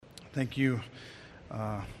Thank you,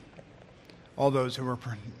 all those who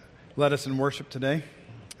led us in worship today.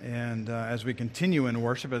 And as we continue in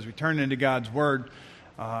worship, as we turn into God's Word,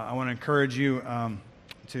 I want to encourage you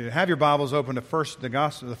to have your Bibles open to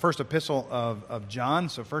the first epistle of John.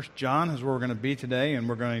 So 1 John is where we're going to be today, and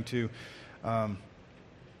we're going to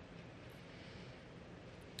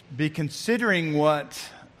be considering what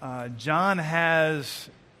John has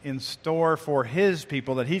in store for his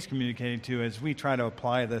people that he's communicating to as we try to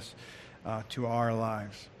apply this to our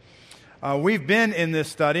lives. We've been in this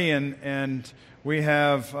study, and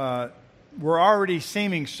we're already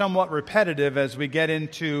seeming somewhat repetitive as we get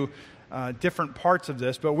into different parts of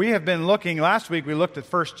this. But we have been looking, last week we looked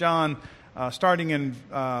at 1 John starting in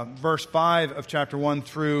verse 5 of chapter 1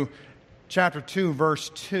 through chapter 2, verse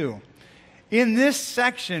 2. In this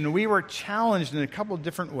section, we were challenged in a couple of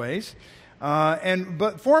different ways.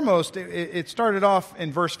 But foremost, it started off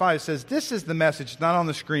in verse 5. It says, this is the message. It's not on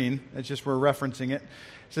the screen. It's just we're referencing it.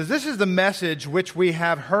 It says, this is the message which we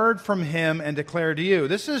have heard from him and declare to you.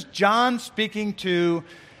 This is John speaking to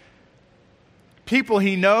people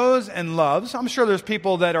he knows and loves. I'm sure there's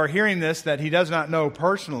people that are hearing this that he does not know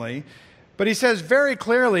personally. But he says very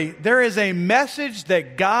clearly, there is a message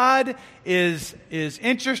that God is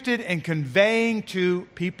interested in conveying to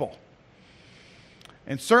people.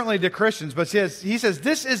 And certainly to Christians. But he says,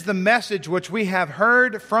 this is the message which we have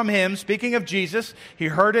heard from him. Speaking of Jesus, he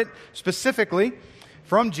heard it specifically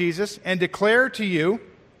from Jesus, and declare to you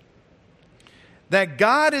that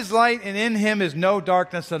God is light and in him is no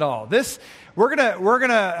darkness at all. We're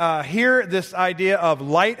gonna hear this idea of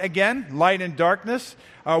light again, light and darkness.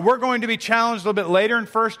 We're going to be challenged a little bit later in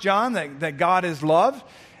 1 John that God is love.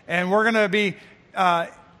 And we're going to be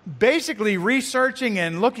basically researching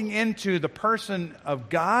and looking into the person of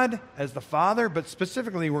God as the Father, but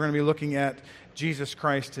specifically we're going to be looking at Jesus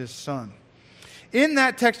Christ, his Son. In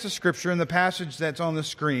that text of Scripture, in the passage that's on the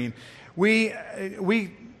screen, we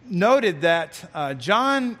noted that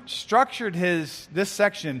John structured this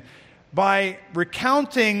section by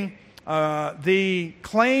recounting the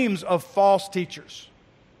claims of false teachers.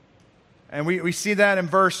 And we see that in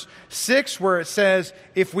verse 6 where it says,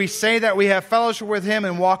 if we say that we have fellowship with him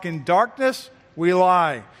and walk in darkness, we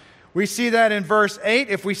lie. We see that in verse 8,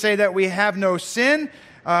 if we say that we have no sin,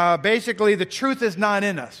 basically the truth is not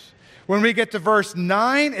in us. When we get to verse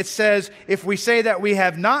 9, it says, if we say that we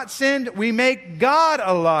have not sinned, we make God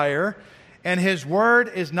a liar, and his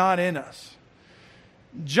word is not in us.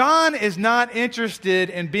 John is not interested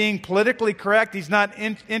in being politically correct. He's not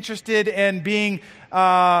interested in being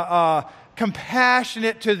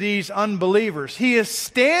compassionate to these unbelievers. He is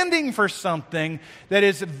standing for something that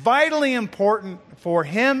is vitally important for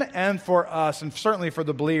him and for us, and certainly for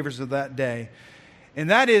the believers of that day. And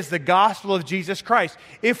that is the gospel of Jesus Christ.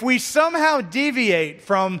 If we somehow deviate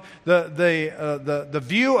from the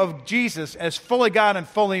view of Jesus as fully God and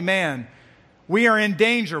fully man, we are in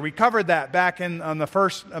danger. We covered that back on the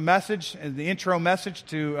first message, the intro message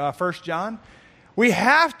to 1 John. We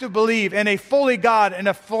have to believe in a fully God and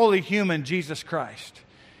a fully human Jesus Christ.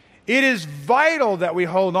 It is vital that we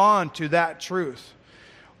hold on to that truth.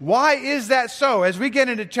 Why is that so? As we get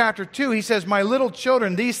into chapter 2, he says, my little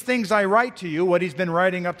children, these things I write to you, what he's been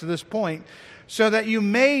writing up to this point, so that you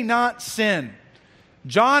may not sin.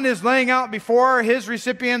 John is laying out before his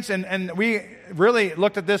recipients, and we really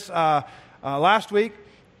looked at this last week,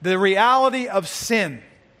 the reality of sin.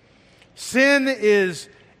 Sin is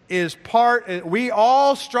part, we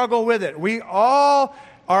all struggle with it. We all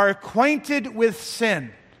are acquainted with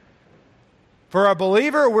sin. For a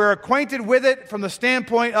believer, we're acquainted with it from the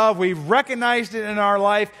standpoint of we've recognized it in our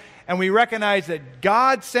life, and we recognize that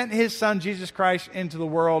God sent his Son, Jesus Christ, into the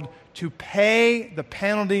world to pay the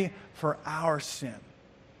penalty for our sin.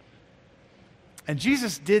 And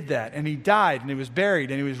Jesus did that, and he died, and he was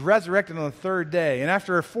buried, and he was resurrected on the third day. And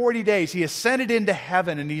after 40 days, he ascended into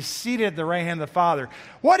heaven, and he's seated at the right hand of the Father.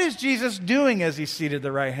 What is Jesus doing as he's seated at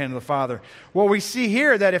the right hand of the Father? Well, we see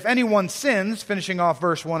here that if anyone sins, finishing off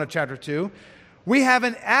verse 1 of chapter 2, we have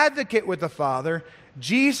an advocate with the Father,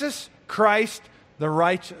 Jesus Christ the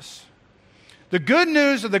righteous. The good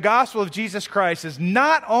news of the gospel of Jesus Christ is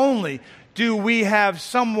not only do we have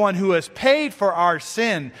someone who has paid for our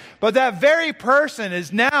sin, but that very person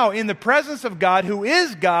is now in the presence of God, who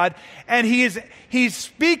is God, and he's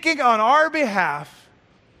speaking on our behalf,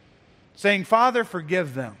 saying, Father,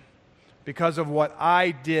 forgive them because of what I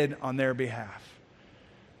did on their behalf.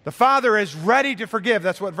 The Father is ready to forgive.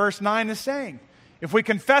 That's what verse 9 is saying. If we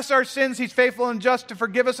confess our sins, he's faithful and just to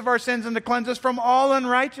forgive us of our sins and to cleanse us from all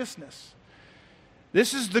unrighteousness.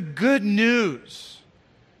 This is the good news.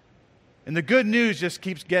 And the good news just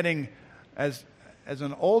keeps getting, as as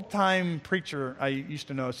an old-time preacher I used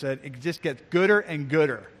to know said, it just gets gooder and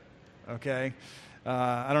gooder, okay?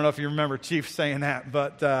 I don't know if you remember Chief saying that,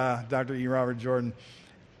 but Dr. E. Robert Jordan.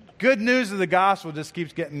 Good news of the gospel just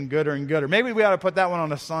keeps getting gooder and gooder. Maybe we ought to put that one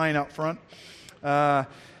on a sign out front. The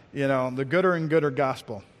gooder and gooder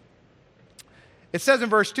gospel. It says in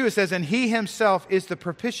verse 2, it says, and he himself is the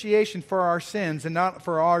propitiation for our sins, and not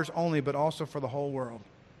for ours only, but also for the whole world.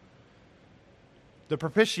 The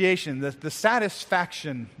propitiation, the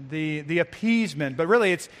satisfaction, the appeasement, but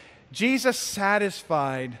really it's Jesus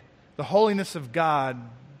satisfied the holiness of God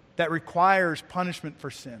that requires punishment for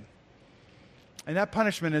sin. And that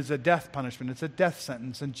punishment is a death punishment. It's a death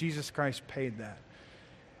sentence, and Jesus Christ paid that.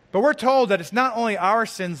 But we're told that it's not only our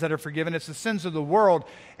sins that are forgiven, it's the sins of the world.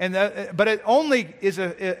 But it only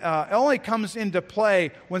comes into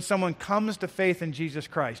play when someone comes to faith in Jesus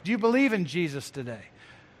Christ. Do you believe in Jesus today?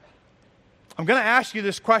 I'm going to ask you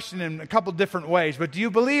this question in a couple different ways, but do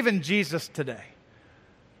you believe in Jesus today?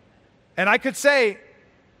 And I could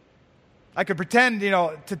pretend,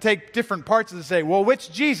 to take different parts of it and say, well,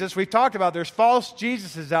 which Jesus? We've talked about there's false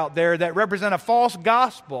Jesuses out there that represent a false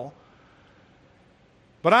gospel.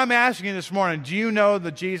 But I'm asking you this morning, do you know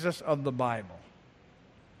the Jesus of the Bible?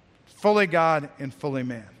 Fully God and fully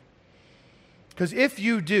man. Because if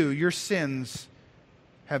you do, your sins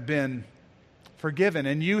have been forgiven.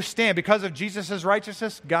 And you stand, because of Jesus'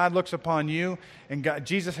 righteousness, God looks upon you. And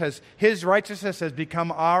His righteousness has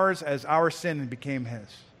become ours as our sin became His.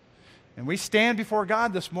 And we stand before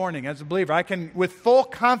God this morning as a believer. I can, with full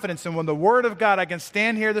confidence in the Word of God, I can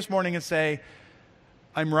stand here this morning and say,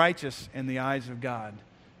 I'm righteous in the eyes of God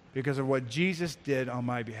because of what Jesus did on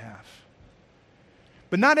my behalf.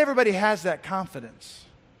 But not everybody has that confidence.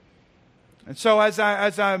 And so as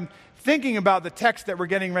I'm thinking about the text that we're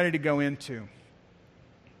getting ready to go into,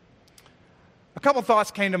 a couple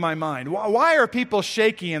thoughts came to my mind. Why are people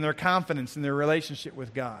shaky in their confidence in their relationship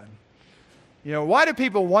with God? Why do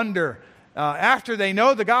people wonder after they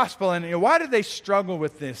know the gospel, and why do they struggle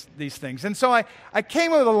with these things? And so I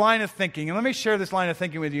came up with a line of thinking, and let me share this line of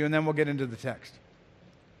thinking with you, and then we'll get into the text.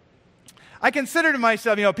 I consider to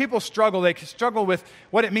myself, people struggle. They struggle with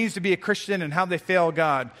what it means to be a Christian and how they fail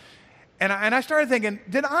God. And I started thinking,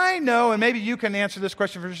 did I know, and maybe you can answer this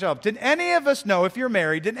question for yourself, did any of us know, if you're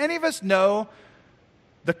married, did any of us know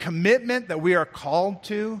the commitment that we are called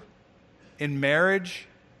to in marriage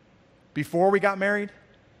before we got married?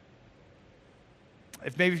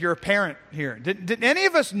 If you're a parent here, did any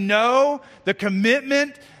of us know the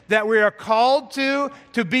commitment that we are called to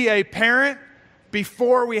be a parent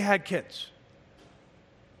before we had kids?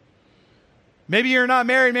 Maybe you're not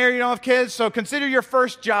married, you don't have kids, so consider your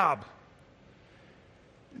first job.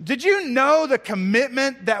 Did you know the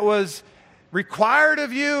commitment that was required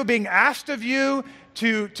of you, being asked of you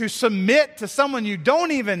to submit to someone you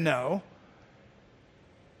don't even know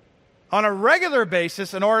on a regular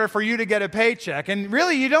basis in order for you to get a paycheck? And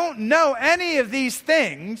really, you don't know any of these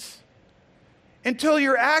things until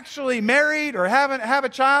you're actually married or have a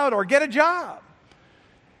child or get a job.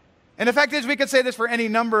 And the fact is, we could say this for any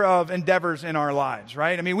number of endeavors in our lives,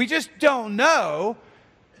 right? We just don't know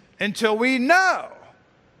until we know.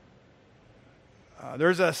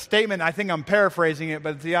 There's a statement, I think I'm paraphrasing it,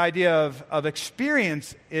 but the idea of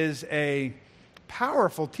experience is a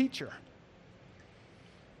powerful teacher.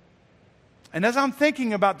 And as I'm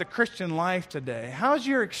thinking about the Christian life today, how's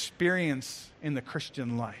your experience in the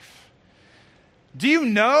Christian life? Do you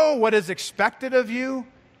know what is expected of you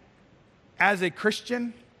as a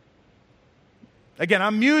Christian? Again,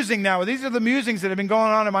 I'm musing now. These are the musings that have been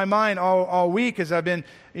going on in my mind all week as I've been,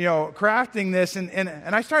 crafting this. And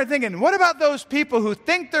I started thinking, what about those people who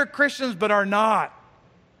think they're Christians but are not?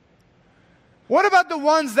 What about the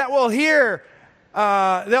ones that will hear,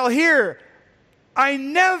 I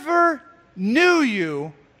never knew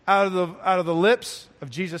you out of the lips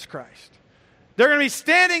of Jesus Christ? They're going to be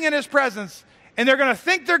standing in His presence, and they're going to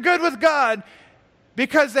think they're good with God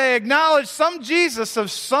because they acknowledge some Jesus of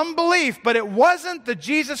some belief, but it wasn't the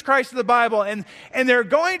Jesus Christ of the Bible. And they're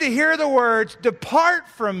going to hear the words, "Depart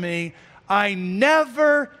from me, I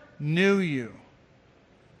never knew you."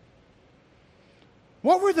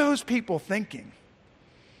 What were those people thinking?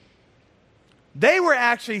 They were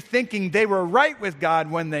actually thinking they were right with God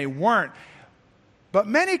when they weren't. But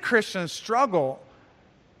many Christians struggle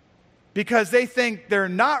because they think they're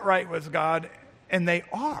not right with God, and they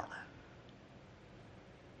are.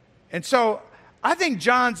 And so I think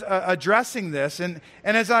John's addressing this, and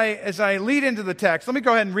as I lead into the text, let me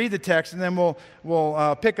go ahead and read the text, and then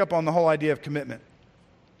we'll pick up on the whole idea of commitment.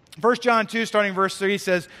 1 John 2, starting verse 3,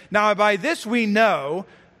 says, "Now by this we know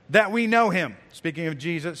that we know him. Speaking of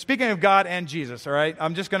Jesus, speaking of God and Jesus, all right?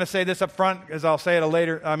 I'm just going to say this up front, as I'll say it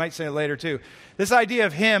later. I might say it later too. This idea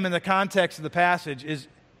of him in the context of the passage is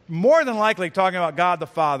more than likely talking about God the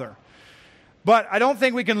Father. But I don't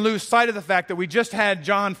think we can lose sight of the fact that we just had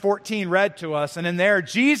John 14 read to us, and in there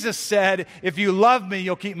Jesus said, if you love me,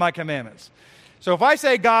 you'll keep my commandments. So if I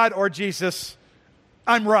say God or Jesus,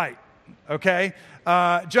 I'm right, okay?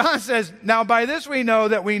 John says, now by this we know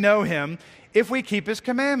that we know him if we keep his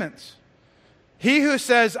commandments. He who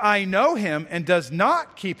says, I know him, and does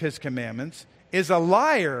not keep his commandments is a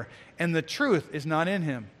liar, and the truth is not in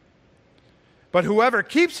him. But whoever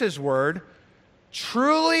keeps his word,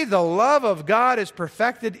 truly the love of God is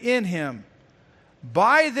perfected in him.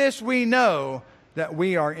 By this we know that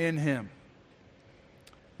we are in him.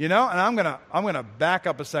 You know, and I'm gonna back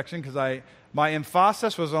up a section because my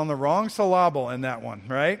emphasis was on the wrong syllable in that one,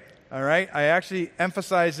 right? All right, I actually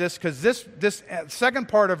emphasize this because this second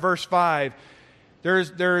part of verse 5,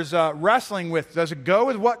 there's wrestling with, does it go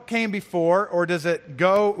with what came before or does it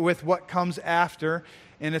go with what comes after?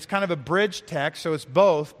 And it's kind of a bridge text, so it's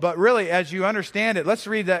both. But really, as you understand it, let's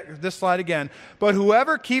read this slide again. But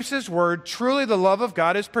whoever keeps his word, truly the love of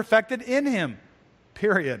God is perfected in him.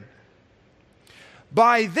 Period.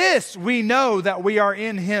 By this we know that we are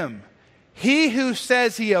in him. He who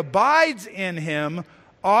says he abides in him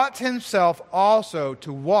ought himself also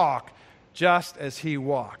to walk just as he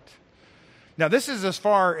walked. Now, this is as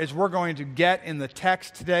far as we're going to get in the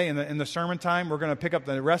text today, in the sermon time. We're going to pick up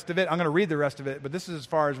the rest of it. I'm going to read the rest of it, but this is as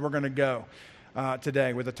far as we're going to go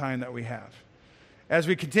today with the time that we have. As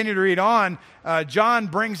we continue to read on, John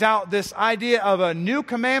brings out this idea of a new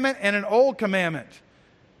commandment and an old commandment.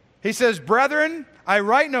 He says, brethren, I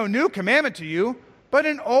write no new commandment to you, but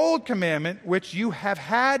an old commandment which you have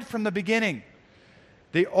had from the beginning.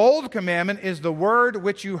 The old commandment is the word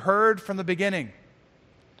which you heard from the beginning.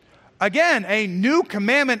 Again, a new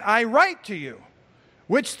commandment I write to you,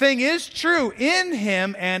 which thing is true in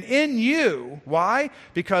him and in you. Why?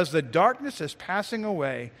 Because the darkness is passing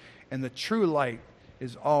away and the true light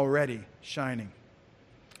is already shining.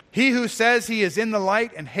 He who says he is in the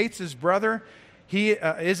light and hates his brother, he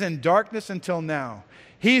is in darkness until now.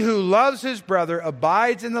 He who loves his brother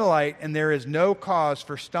abides in the light, and there is no cause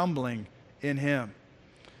for stumbling in him.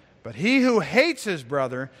 But he who hates his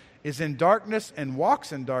brother is in darkness and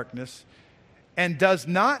walks in darkness and does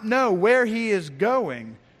not know where he is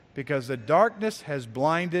going because the darkness has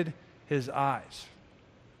blinded his eyes.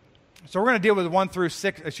 So we're going to deal with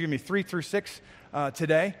 3 through 6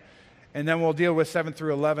 today, and then we'll deal with 7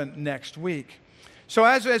 through 11 next week. So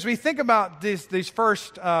as we think about these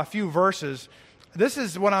first few verses, this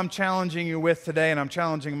is what I'm challenging you with today, and I'm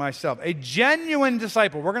challenging myself. A genuine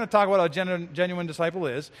disciple, we're going to talk about what a genuine disciple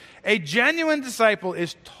is. A genuine disciple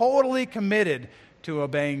is totally committed to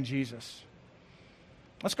obeying Jesus.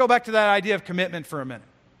 Let's go back to that idea of commitment for a minute.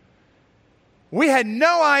 We had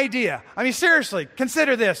no idea. I mean, seriously,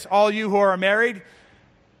 consider this, all you who are married.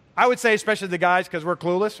 I would say, especially the guys, because we're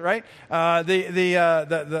clueless, right?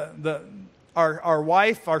 Our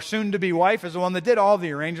wife, our soon-to-be wife, is the one that did all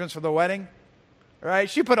the arrangements for the wedding. Right?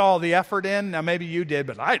 She put all the effort in. Now, maybe you did,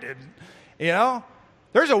 but I didn't. You know?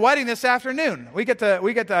 There's a wedding this afternoon. I get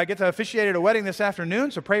to officiate at a wedding this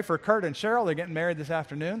afternoon, so pray for Kurt and Cheryl. They're getting married this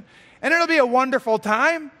afternoon. And it'll be a wonderful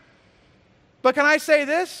time. But can I say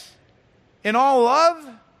this? In all love,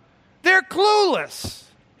 they're clueless.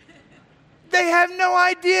 They have no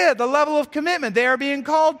idea the level of commitment they are being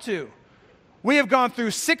called to. We have gone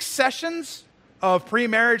through 6 sessions of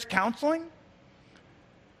pre-marriage counseling.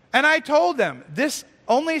 And I told them, this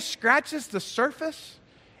only scratches the surface.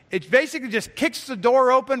 It basically just kicks the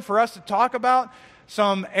door open for us to talk about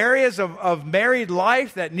some areas of married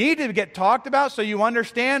life that need to get talked about so you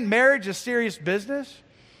understand marriage is serious business.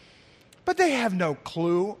 But they have no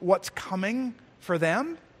clue what's coming for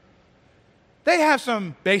them. They have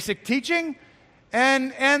some basic teaching,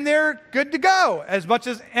 and they're good to go, as much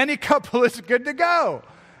as any couple is good to go.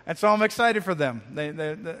 And so I'm excited for them.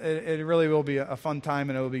 It really will be a fun time,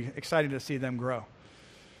 and it will be exciting to see them grow.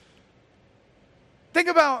 Think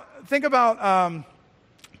about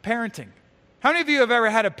parenting. How many of you have ever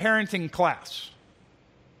had a parenting class?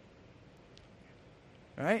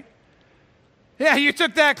 Right? Yeah, you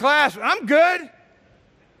took that class. I'm good.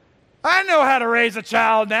 I know how to raise a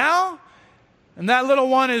child now. And that little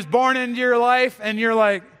one is born into your life, and you're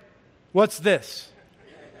like, what's this?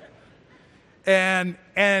 And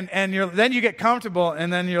then you get comfortable,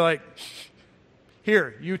 and then you're like,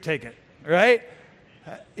 here, you take it, right?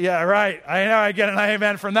 Yeah, right. I know I get an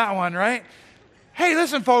amen from that one, right? Hey,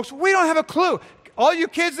 listen, folks, we don't have a clue. All you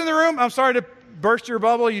kids in the room, I'm sorry to burst your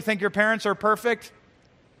bubble. You think your parents are perfect?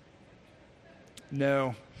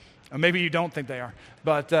 No. Maybe you don't think they are,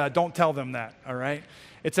 but don't tell them that, all right?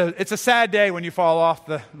 It's a sad day when you fall off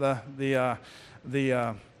the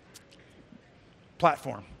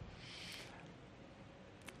platform.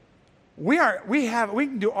 We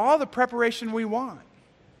can do all the preparation we want.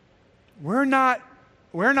 We're not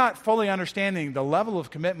fully understanding the level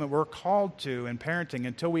of commitment we're called to in parenting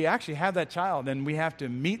until we actually have that child and we have to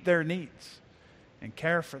meet their needs and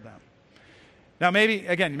care for them. Now, maybe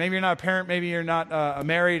you're not a parent, maybe you're not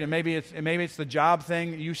married, and maybe it's the job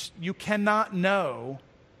thing. You cannot know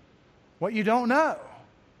what you don't know.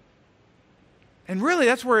 And really,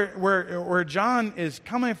 that's where John is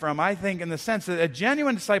coming from, I think, in the sense that a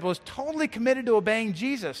genuine disciple is totally committed to obeying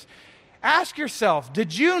Jesus. Ask yourself,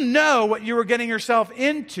 did you know what you were getting yourself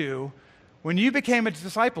into when you became a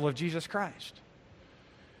disciple of Jesus Christ?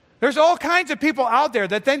 There's all kinds of people out there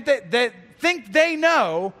that think they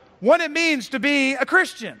know what it means to be a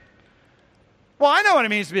Christian. Well, I know what it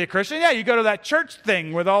means to be a Christian. Yeah, you go to that church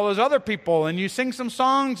thing with all those other people and you sing some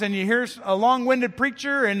songs and you hear a long-winded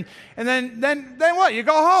preacher and then what? You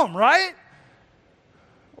go home, right?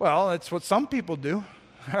 Well, that's what some people do,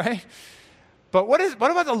 right? But what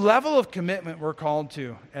about the level of commitment we're called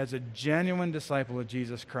to as a genuine disciple of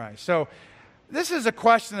Jesus Christ? So this is a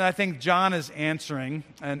question that I think John is answering,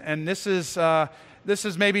 and this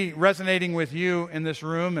is maybe resonating with you in this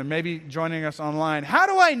room and maybe joining us online. How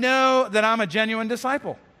do I know that I'm a genuine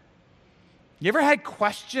disciple? You ever had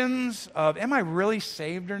questions of, am I really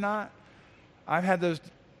saved or not? I've had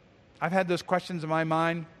those questions in my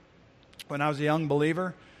mind when I was a young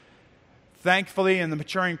believer. Thankfully, in the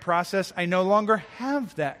maturing process, I no longer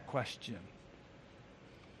have that question.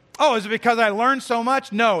 Oh, is it because I learned so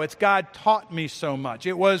much? No, it's God taught me so much.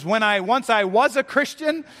 It was once I was a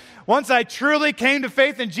Christian, once I truly came to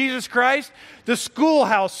faith in Jesus Christ, the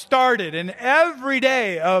schoolhouse started, and every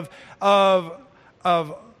day of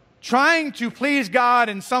trying to please God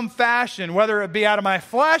in some fashion, whether it be out of my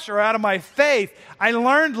flesh or out of my faith, I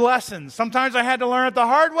learned lessons. Sometimes I had to learn it the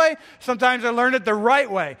hard way. Sometimes I learned it the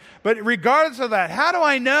right way. But regardless of that, how do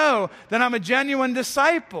I know that I'm a genuine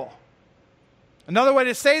disciple? Another way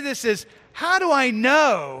to say this is, how do I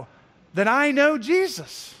know that I know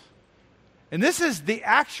Jesus? And this is the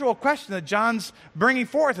actual question that John's bringing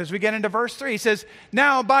forth as we get into verse 3. He says,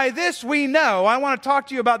 now by this we know. I want to talk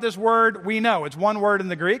to you about this word, we know. It's one word in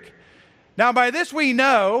the Greek. Now by this we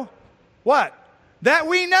know, what? That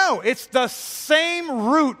we know. It's the same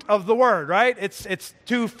root of the word, right? It's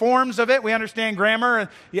two forms of it. We understand grammar.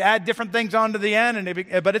 You add different things onto the end,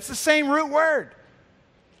 but it's the same root word.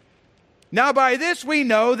 Now by this we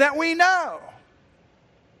know that we know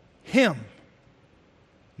Him,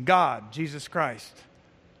 God, Jesus Christ.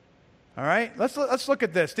 All right? Let's look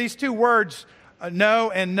at this. These two words,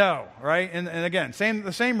 know and know, right? And again,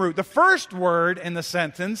 the same root. The first word in the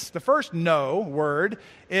sentence, the first know word,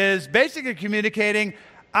 is basically communicating,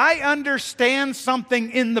 I understand something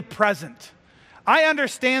in the present. I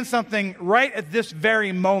understand something right at this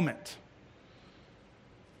very moment.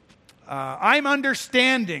 I'm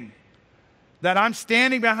understanding that I'm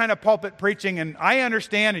standing behind a pulpit preaching, and I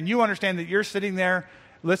understand and you understand that you're sitting there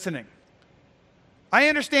listening. I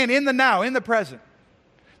understand in the now, in the present.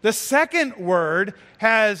 The second word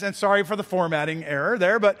has, and sorry for the formatting error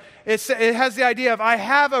there, but it has the idea of I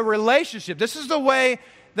have a relationship. This is the way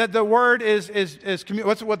that the word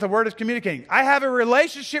what the word is communicating. I have a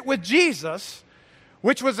relationship with Jesus,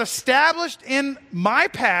 which was established in my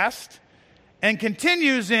past and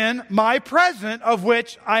continues in my present, of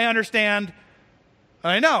which I understand.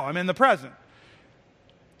 I know, I'm in the present.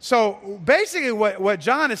 So basically what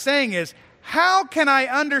John is saying is, how can I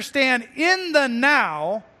understand in the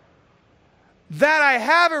now that I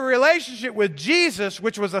have a relationship with Jesus,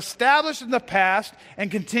 which was established in the past and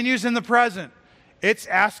continues in the present? It's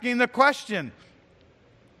asking the question,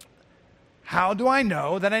 how do I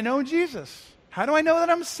know that I know Jesus? How do I know that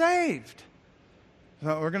I'm saved?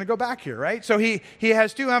 So we're going to go back here, right? So he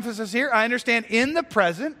has two emphases here. I understand in the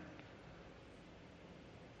present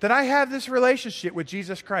that I have this relationship with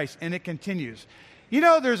Jesus Christ, and it continues. You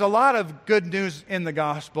know, there's a lot of good news in the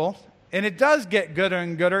gospel, and it does get gooder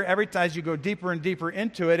and gooder every time as you go deeper and deeper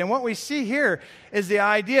into it. And what we see here is the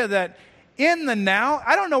idea that in the now,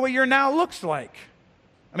 I don't know what your now looks like.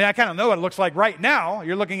 I mean, I kind of know what it looks like right now.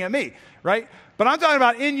 You're looking at me, right? But I'm talking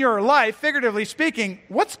about in your life, figuratively speaking,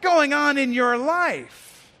 what's going on in your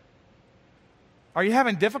life? Are you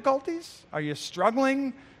having difficulties? Are you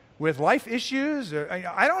struggling with life issues?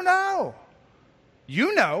 I don't know.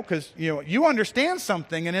 You know, because you understand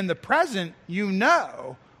something, and in the present, you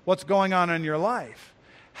know what's going on in your life.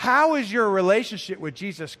 How is your relationship with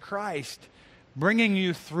Jesus Christ bringing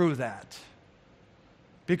you through that?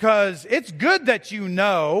 Because it's good that you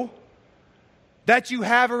know that you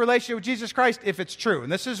have a relationship with Jesus Christ if it's true. And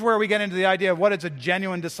this is where we get into the idea of what is a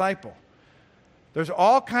genuine disciple. There's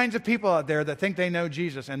all kinds of people out there that think they know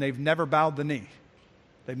Jesus and they've never bowed the knee.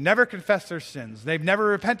 They've never confessed their sins. They've never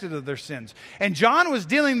repented of their sins. And John was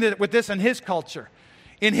dealing with this in his culture.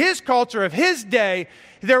 In his culture of his day,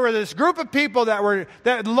 there were this group of people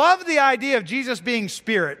that loved the idea of Jesus being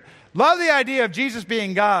Spirit, loved the idea of Jesus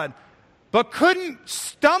being God, but couldn't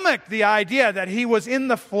stomach the idea that he was in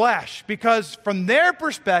the flesh, because from their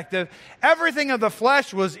perspective, everything of the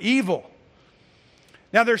flesh was evil.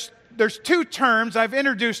 Now, there's two terms. I've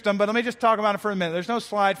introduced them, but let me just talk about it for a minute. There's no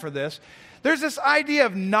slide for this. There's this idea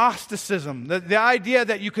of Gnosticism, the idea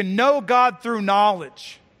that you can know God through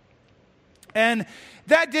knowledge. And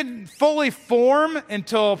that didn't fully form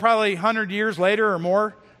until probably 100 years later or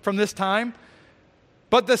more from this time.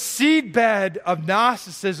 But the seedbed of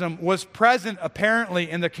Gnosticism was present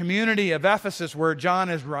apparently in the community of Ephesus where John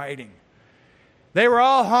is writing. They were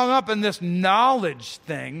all hung up in this knowledge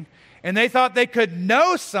thing, and they thought they could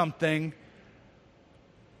know something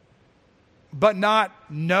but not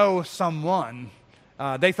know someone.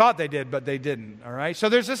 They thought they did, but they didn't, all right? So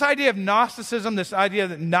there's this idea of Gnosticism, this idea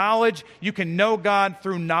that knowledge, you can know God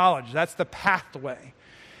through knowledge. That's the pathway.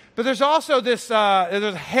 But there's also this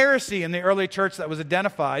there's heresy in the early church that was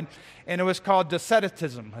identified, and it was called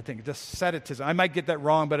Docetism, I think. Docetism. I might get that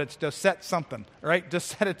wrong, but it's Docet something, right?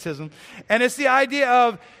 Docetism. And it's the idea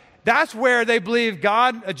of that's where they believed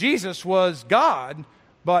Jesus was God,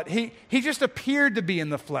 but he just appeared to be in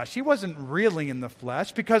the flesh. He wasn't really in the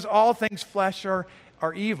flesh because all things flesh are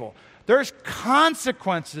evil. There's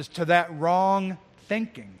consequences to that wrong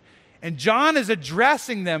thinking. And John is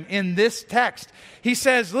addressing them in this text. He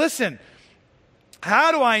says, listen,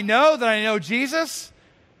 how do I know that I know Jesus?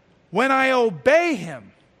 When I obey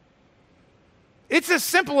him. It's as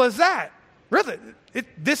simple as that. Really,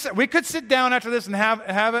 we could sit down after this and have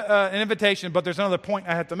an invitation, but there's another point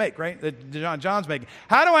I have to make, right? That John's making.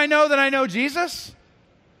 How do I know that I know Jesus?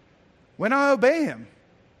 When I obey him.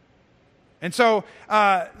 And so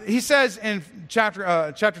he says in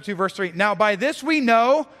chapter 2, verse 3, now by this we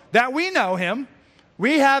know that we know him.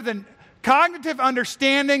 We have the cognitive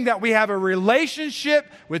understanding that we have a relationship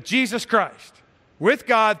with Jesus Christ, with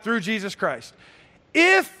God through Jesus Christ.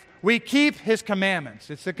 If we keep his commandments.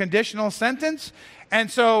 It's a conditional sentence.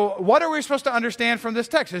 And so what are we supposed to understand from this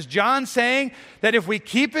text? Is John saying that if we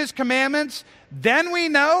keep his commandments, then we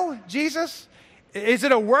know Jesus? Is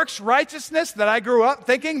it a works righteousness that I grew up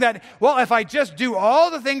thinking that, well, if I just do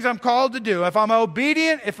all the things I'm called to do, if I'm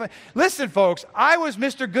obedient, listen, folks, I was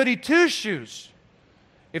Mr. Goody Two-Shoes.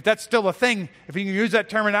 If that's still a thing, if you can use that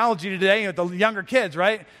terminology today with the younger kids,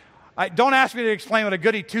 right? Don't ask me to explain what a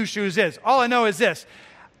Goody Two-Shoes is. All I know is this.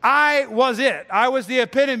 I was it. I was the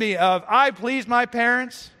epitome of I pleased my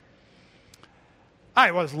parents.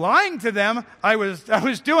 I was lying to them. I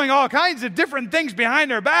was doing all kinds of different things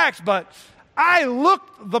behind their backs, but I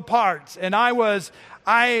looked the parts, and I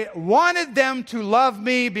wanted them to love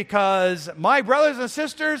me because my brothers and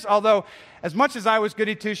sisters, although as much as I was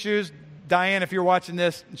goody two-shoes, Diane, if you're watching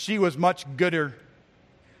this, she was much gooder.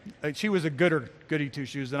 She was a gooder goody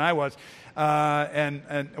two-shoes than I was.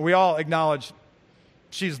 And we all acknowledge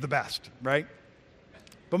she's the best, right?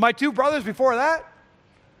 But my two brothers before that,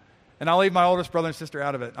 and I'll leave my oldest brother and sister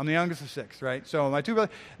out of it. I'm the youngest of 6, right? So my two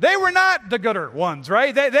brothers, they were not the gooder ones,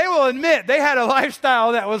 right? They will admit they had a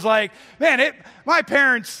lifestyle that was like, man, my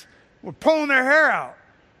parents were pulling their hair out.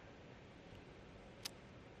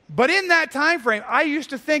 But in that time frame, I used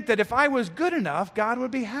to think that if I was good enough, God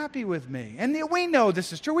would be happy with me. And we know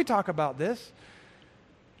this is true. We talk about this.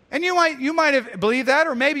 And you might have believed that,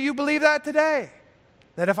 or maybe you believe that today.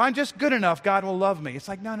 That if I'm just good enough, God will love me. It's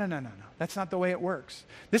like, no. That's not the way it works.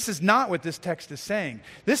 This is not what this text is saying.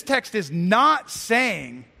 This text is not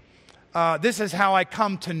saying, this is how I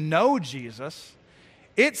come to know Jesus.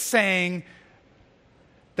 It's saying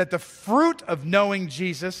that the fruit of knowing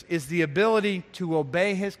Jesus is the ability to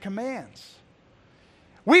obey his commands.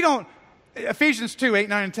 Ephesians 2, 8,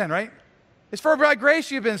 9, and 10, right? It's for by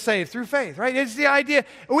grace you've been saved through faith, right? It's the idea.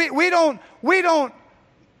 We don't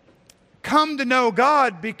come to know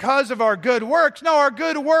God because of our good works. No, our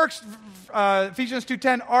good works, Ephesians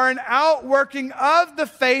 2:10, are an outworking of the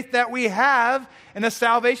faith that we have and the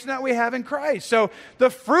salvation that we have in Christ. So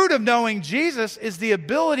the fruit of knowing Jesus is the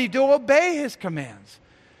ability to obey his commands.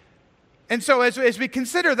 And so as we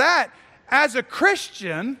consider that, as a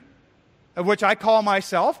Christian, of which I call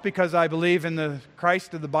myself because I believe in the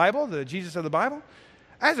Christ of the Bible, the Jesus of the Bible,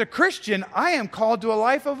 as a Christian, I am called to a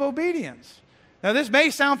life of obedience. Now, this may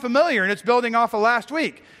sound familiar, and it's building off of last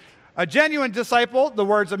week. A genuine disciple, the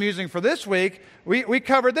words I'm using for this week, we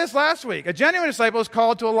covered this last week. A genuine disciple is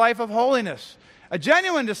called to a life of holiness. A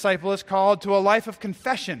genuine disciple is called to a life of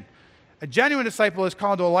confession. A genuine disciple is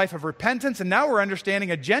called to a life of repentance. And now we're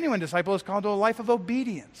understanding a genuine disciple is called to a life of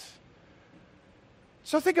obedience.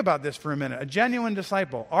 So think about this for a minute. A genuine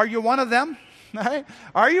disciple. Are you one of them?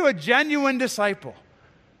 Are you a genuine disciple?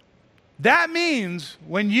 That means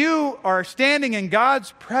when you are standing in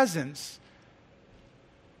God's presence,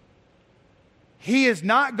 He is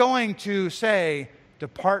not going to say,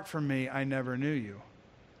 "Depart from me, I never knew you."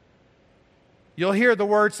 You'll hear the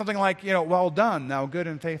word something like, "Well done, thou good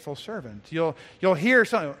and faithful servant." You'll hear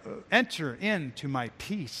something, "Enter into my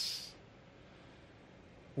peace."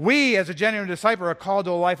 We, as a genuine disciple, are called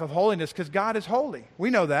to a life of holiness because God is holy. We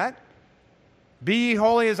know that. "Be ye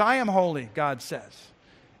holy as I am holy," God says.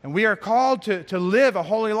 And we are called to live a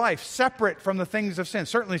holy life, separate from the things of sin,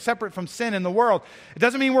 certainly separate from sin in the world. It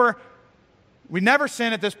doesn't mean we never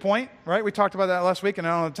sin at this point, right? We talked about that last week and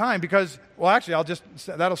I don't have time because, well, actually,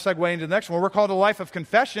 that'll segue into the next one. We're called to a life of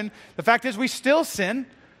confession. The fact is we still sin,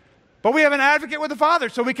 but we have an advocate with the Father,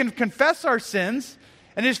 so we can confess our sins,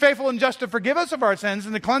 and He's faithful and just to forgive us of our sins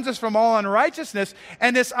and to cleanse us from all unrighteousness.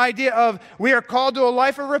 And this idea of we are called to a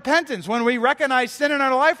life of repentance. When we recognize sin in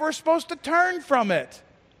our life, we're supposed to turn from it.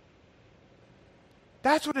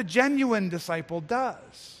 That's what a genuine disciple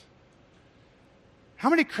does. How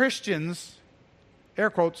many Christians, air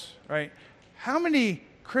quotes, right? How many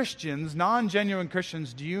Christians, non-genuine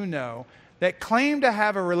Christians, do you know that claim to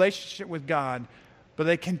have a relationship with God, but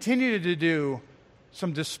they continue to do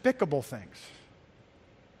some despicable things?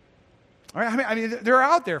 All right? I mean, they're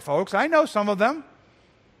out there, folks. I know some of them,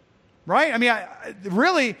 right? I mean,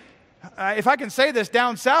 really, if I can say this,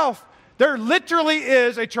 down south, there literally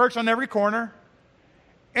is a church on every corner.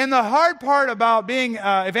 And the hard part about being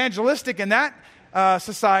evangelistic in that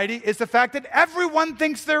society is the fact that everyone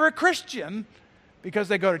thinks they're a Christian because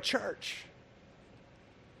they go to church.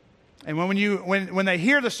 And when they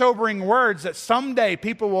hear the sobering words that someday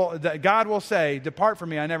that God will say, "Depart from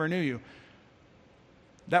me, I never knew you,"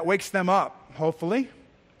 that wakes them up, hopefully,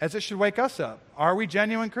 as it should wake us up. Are we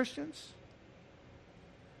genuine Christians?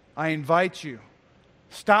 I invite you,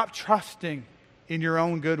 stop trusting in your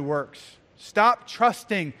own good works. Stop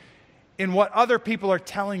trusting in what other people are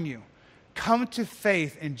telling you. Come to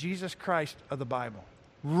faith in Jesus Christ of the Bible.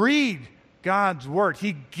 Read God's Word.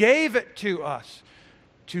 He gave it to us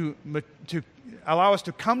to allow us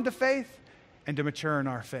to come to faith and to mature in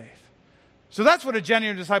our faith. So that's what a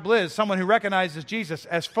genuine disciple is, someone who recognizes Jesus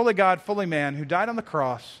as fully God, fully man, who died on the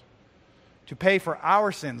cross to pay for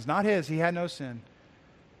our sins, not his. He had no sin.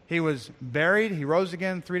 He was buried. He rose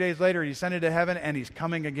again 3 days later. He ascended to heaven, and He's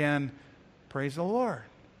coming again. Praise the Lord.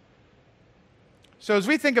 So as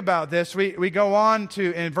we think about this, we go on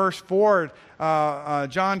to, in verse 4,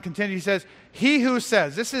 John continues, he says, "He who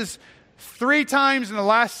says," this is 3 times in the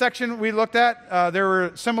last section we looked at, there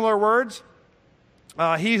were similar words.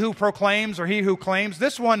 He who proclaims or he who claims.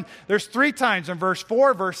 This one, there's 3 times in verse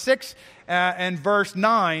 4, verse 6, and verse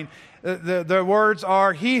 9. The words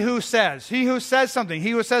are he who says. He who says something.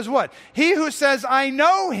 He who says what? He who says, "I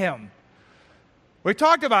know him." We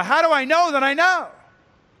talked about, how do I know that I know?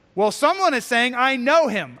 Well, someone is saying, "I know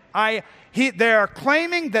him." They are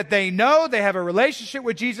claiming that they know, they have a relationship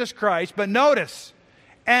with Jesus Christ, but notice,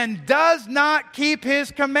 and does not keep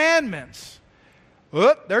His commandments.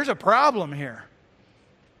 There's a problem here.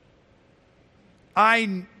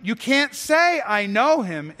 You can't say, "I know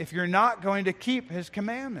him," if you're not going to keep His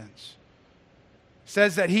commandments. It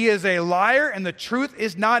says that he is a liar and the truth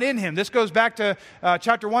is not in him. This goes back to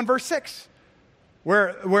chapter 1, verse 6.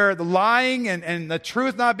 Where the lying and the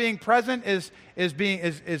truth not being present is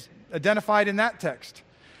identified in that text.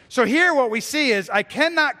 So here what we see is I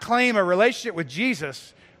cannot claim a relationship with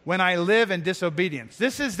Jesus when I live in disobedience.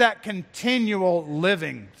 This is that continual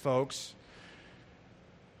living, folks.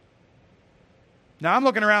 Now I'm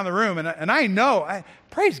looking around the room and I know,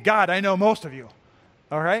 praise God, I know most of you.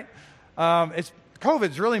 All right?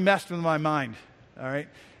 COVID's really messed with my mind. All right?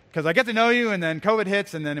 Because I get to know you, and then COVID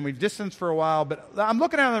hits, and then we've distanced for a while. But I'm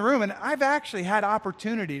looking around the room, and I've actually had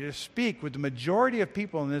opportunity to speak with the majority of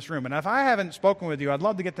people in this room. And if I haven't spoken with you, I'd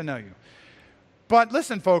love to get to know you. But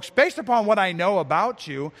listen, folks, based upon what I know about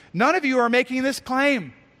you, none of you are making this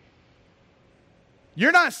claim.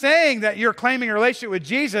 You're not saying that you're claiming a relationship with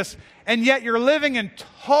Jesus, and yet you're living in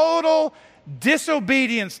total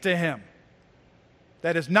disobedience to Him.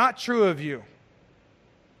 That is not true of you.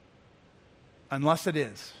 Unless it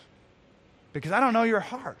is. Because I don't know your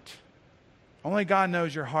heart. Only God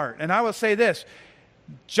knows your heart. And I will say this.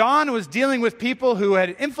 John was dealing with people who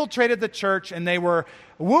had infiltrated the church, and they were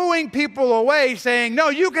wooing people away, saying, no,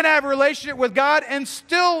 you can have a relationship with God and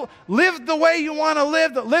still live the way you want to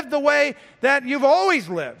live the way that you've always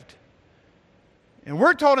lived. And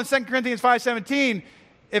we're told in 2 Corinthians 5:17,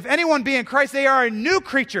 if anyone be in Christ, they are a new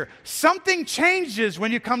creature. Something changes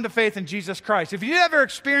when you come to faith in Jesus Christ. If you ever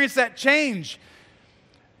experience that change,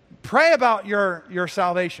 pray about your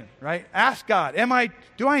salvation, right? Ask God,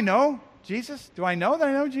 do I know Jesus? Do I know that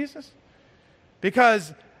I know Jesus?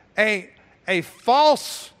 Because a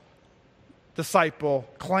false disciple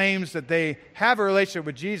claims that they have a relationship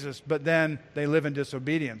with Jesus, but then they live in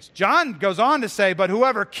disobedience. John goes on to say, but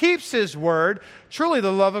whoever keeps his word, truly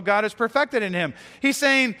the love of God is perfected in him. He's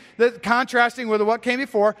saying that, contrasting with what came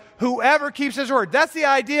before, whoever keeps his word. That's the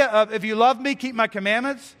idea of, if you love me, keep my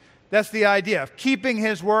commandments. That's the idea of keeping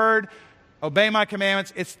his word, obey my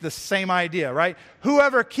commandments. It's the same idea, right?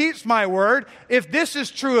 Whoever keeps my word, if this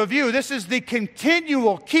is true of you, this is the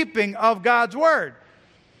continual keeping of God's word.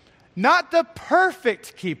 Not the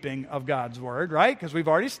perfect keeping of God's word, right? Because we've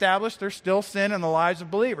already established there's still sin in the lives of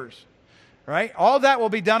believers, right? All that will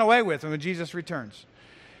be done away with when Jesus returns.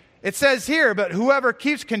 It says here, but whoever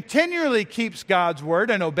continually keeps God's word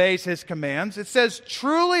and obeys his commands, it says,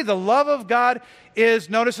 truly the love of God is,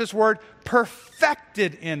 notice this word,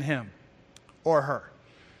 perfected in him or her.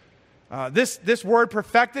 This word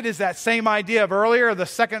perfected is that same idea of earlier, the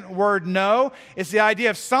second word know. It's the idea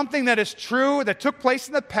of something that is true, that took place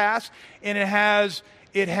in the past, and it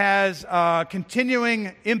has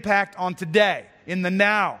continuing impact on today, in the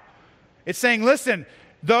now. It's saying, listen,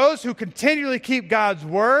 those who continually keep God's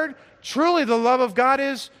word, truly the love of God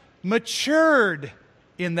is matured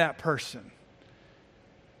in that person.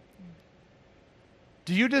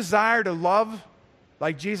 Do you desire to love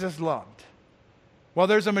like Jesus loved? Well,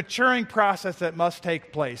 there's a maturing process that must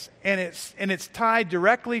take place, and it's tied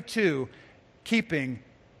directly to keeping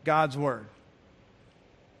God's word.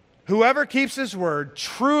 Whoever keeps his word,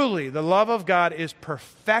 truly the love of God is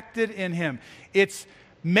perfected in him. It's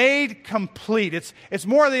made complete. It's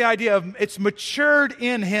more the idea of it's matured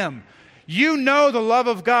in him. You know the love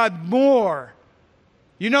of God more.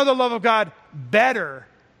 You know the love of God better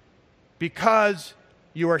because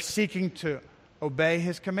you are seeking to obey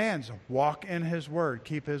his commands, walk in his word,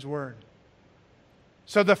 keep his word.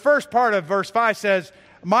 So the first part of verse 5 says,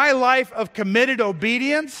 my life of committed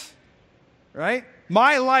obedience, right?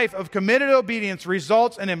 My life of committed obedience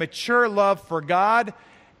results in a mature love for God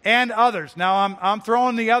and others. Now I'm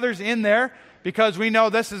throwing the others in there because we know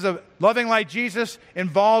this is loving like Jesus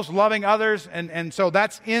involves loving others, and so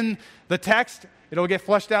that's in the text. It'll get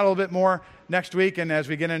fleshed out a little bit more next week and as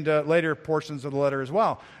we get into later portions of the letter as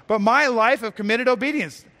well. But my life of committed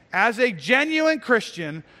obedience as a genuine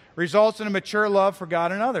Christian results in a mature love for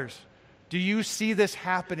God and others. Do you see this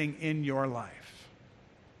happening in your life?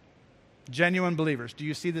 Genuine believers, do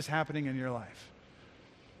you see this happening in your life?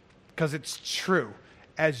 Because it's true.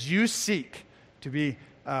 As you seek to be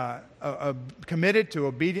committed to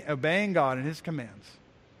obeying God and his commands,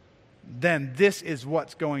 then this is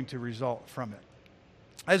what's going to result from it.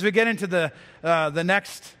 As we get into the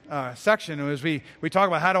next section, as we talk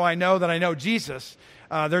about how do I know that I know Jesus,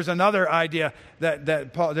 there's another idea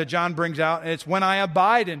that John brings out, and it's when I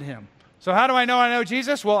abide in him. So how do I know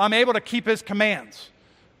Jesus? Well, I'm able to keep his commands.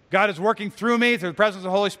 God is working through me, through the presence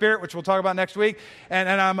of the Holy Spirit, which we'll talk about next week,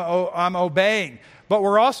 and I'm obeying. But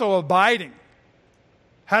we're also abiding.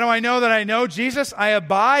 How do I know that I know Jesus? I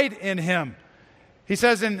abide in him. He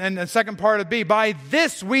says in the second part of B, by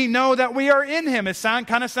this we know that we are in him. It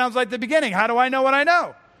kind of sounds like the beginning. How do I know what I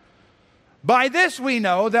know? By this we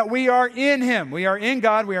know that we are in him. We are in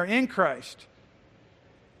God. We are in Christ.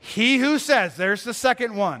 He who says, there's the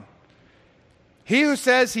second one. He who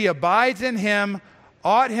says he abides in him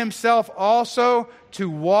ought himself also to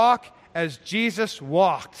walk as Jesus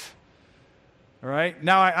walked. All right?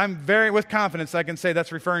 Now, I'm very, with confidence, I can say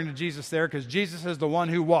that's referring to Jesus there because Jesus is the one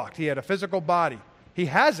who walked. He had a physical body. He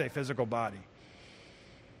has a physical body.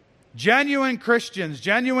 Genuine Christians,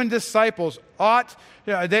 genuine disciples ought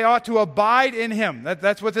to abide in him.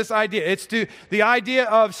 That's what this idea. It's the idea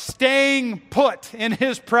of staying put in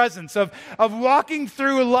his presence, of walking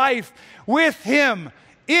through life with him,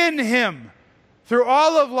 in him, through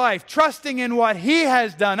all of life, trusting in what he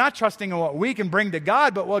has done, not trusting in what we can bring to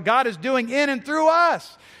God, but what God is doing in and through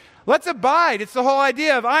us. Let's abide. It's the whole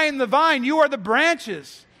idea of I am the vine, you are the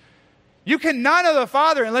branches. You cannot know the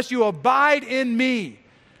Father unless you abide in me.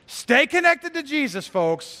 Stay connected to Jesus,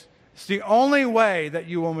 folks. It's the only way that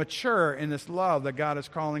you will mature in this love that God is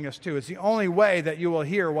calling us to. It's the only way that you will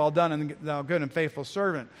hear, well done, thou good and faithful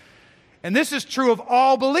servant. And this is true of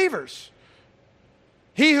all believers.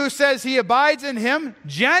 He who says he abides in him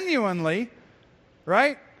genuinely,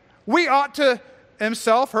 right? We ought to,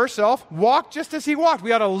 himself, herself, walk just as he walked.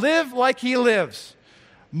 We ought to live like he lives.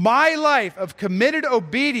 My life of committed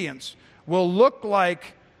obedience will look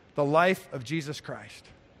like the life of Jesus Christ.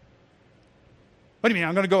 What do you mean?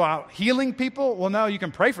 I'm going to go out healing people? Well, no, you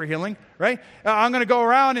can pray for healing, right? I'm going to go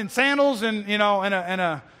around in sandals and,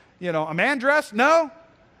 a man dress? No,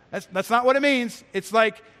 that's not what it means. It's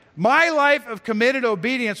like my life of committed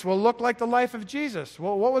obedience will look like the life of Jesus.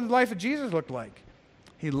 Well, what would the life of Jesus look like?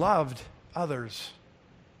 He loved others.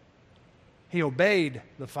 He obeyed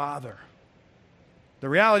the Father. The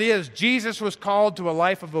reality is, Jesus was called to a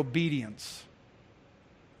life of obedience.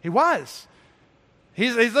 He was.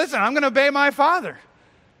 He's listen, I'm going to obey my Father.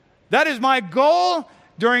 That is my goal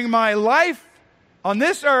during my life on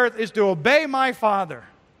this earth, is to obey my Father.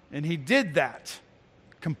 And he did that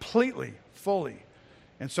completely, fully.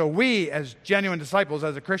 And so we, as genuine disciples,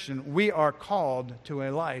 as a Christian, we are called to a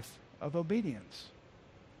life of obedience.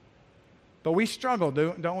 But we struggle,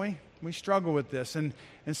 don't we? We struggle with this. And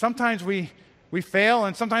sometimes we fail,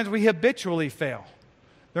 and sometimes we habitually fail.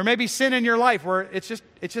 There may be sin in your life where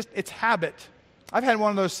it's habit. I've had one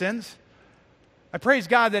of those sins. I praise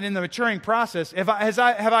God that in the maturing process, have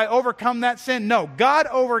I overcome that sin? No, God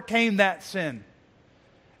overcame that sin.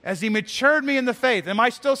 As he matured me in the faith, am I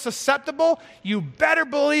still susceptible? You better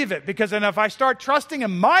believe it, because then if I start trusting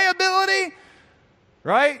in my ability,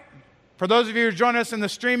 right? For those of you who join us in the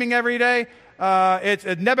streaming every day, it's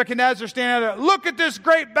Nebuchadnezzar standing there, look at this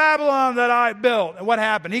great Babylon that I built. And what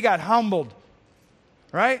happened? He got humbled,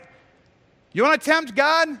 right? You want to tempt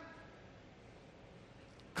God?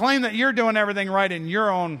 Claim that you're doing everything right in your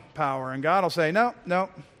own power. And God will say, no,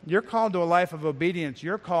 you're called to a life of obedience.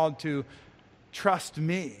 You're called to trust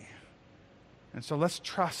me. And so let's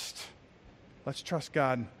trust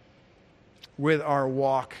God with our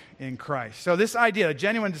walk in Christ. So this idea, a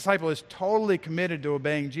genuine disciple is totally committed to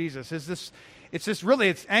obeying Jesus. It's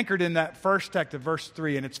anchored in that first text of verse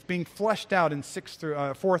 3, and it's being fleshed out in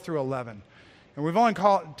 4 through 11. And we've only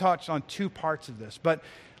touched on two parts of this. But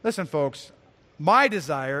listen, folks, my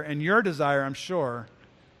desire and your desire, I'm sure,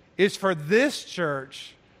 is for this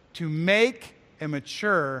church to make and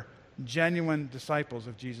mature genuine disciples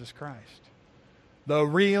of Jesus Christ. The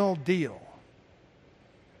real deal.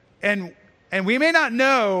 And we may not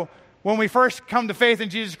know when we first come to faith in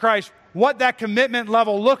Jesus Christ what that commitment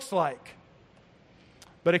level looks like.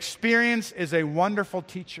 But experience is a wonderful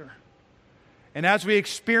teacher. And as we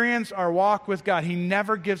experience our walk with God, he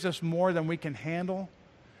never gives us more than we can handle.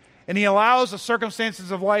 And he allows the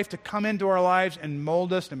circumstances of life to come into our lives and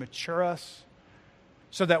mold us and mature us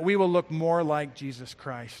so that we will look more like Jesus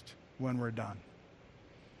Christ when we're done.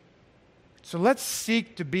 So let's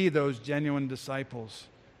seek to be those genuine disciples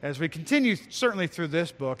as we continue certainly through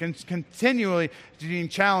this book and continually being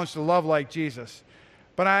challenged to love like Jesus.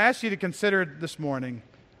 But I ask you to consider this morning,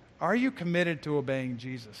 are you committed to obeying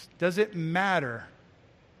Jesus? Does it matter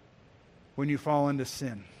when you fall into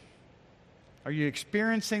sin? Are you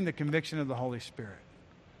experiencing the conviction of the Holy Spirit?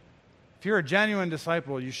 If you're a genuine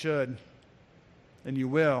disciple, you should, and you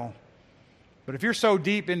will. But if you're so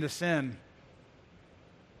deep into sin,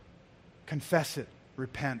 confess it,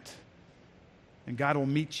 repent, and God will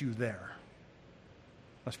meet you there.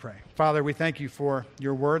 Let's pray. Father, we thank you for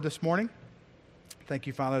your word this morning. Thank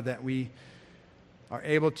you, Father, that we are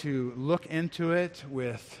able to look into it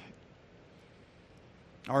with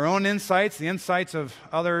our own insights, the insights of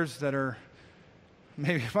others that are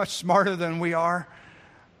maybe much smarter than we are.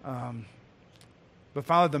 But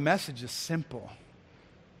Father, the message is simple.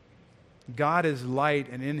 God is light,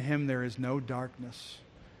 and in him there is no darkness.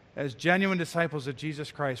 As genuine disciples of Jesus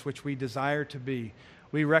Christ, which we desire to be,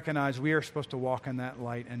 we recognize we are supposed to walk in that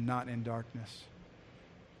light and not in darkness.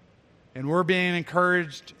 And we're being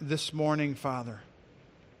encouraged this morning, Father,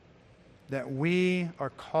 that we are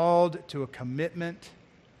called to a commitment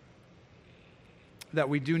that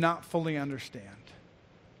we do not fully understand,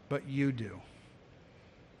 but you do.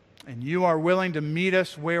 And you are willing to meet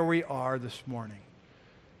us where we are this morning.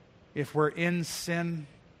 If we're in sin,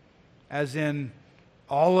 as in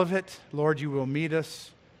all of it, Lord, you will meet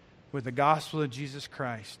us with the gospel of Jesus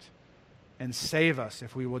Christ and save us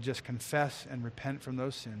if we will just confess and repent from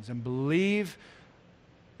those sins and believe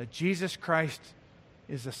that Jesus Christ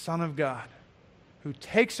is the Son of God who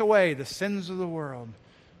takes away the sins of the world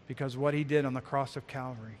because of what he did on the cross of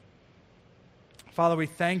Calvary. Father, we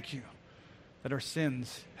thank you that our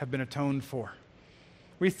sins have been atoned for.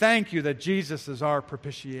 We thank you that Jesus is our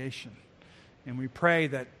propitiation. And we pray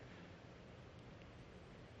that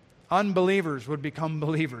unbelievers would become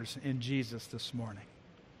believers in Jesus this morning.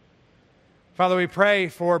 Father, we pray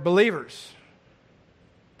for believers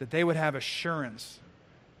that they would have assurance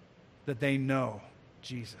that they know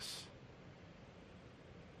Jesus.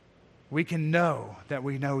 We can know that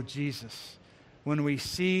we know Jesus when we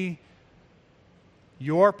see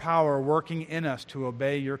your power working in us to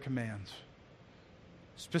obey your commands,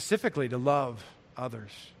 specifically to love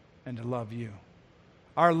others and to love you.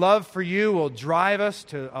 Our love for you will drive us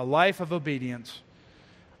to a life of obedience.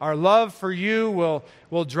 Our love for you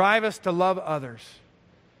will drive us to love others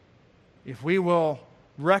if we will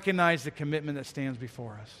recognize the commitment that stands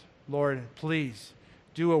before us. Lord, please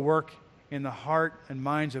do a work in the heart and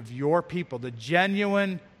minds of your people, the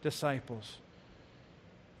genuine disciples,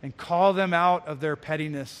 and call them out of their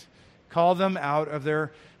pettiness, call them out of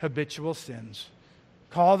their habitual sins,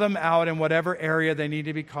 call them out in whatever area they need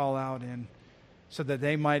to be called out in, so that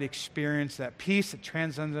they might experience that peace that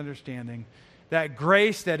transcends understanding, that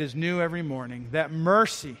grace that is new every morning, that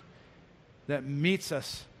mercy that meets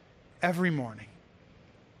us every morning.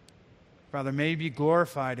 Father, may you be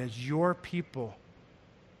glorified as your people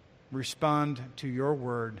respond to your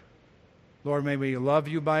word. Lord, may we love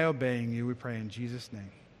you by obeying you, we pray in Jesus'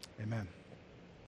 name. Amen.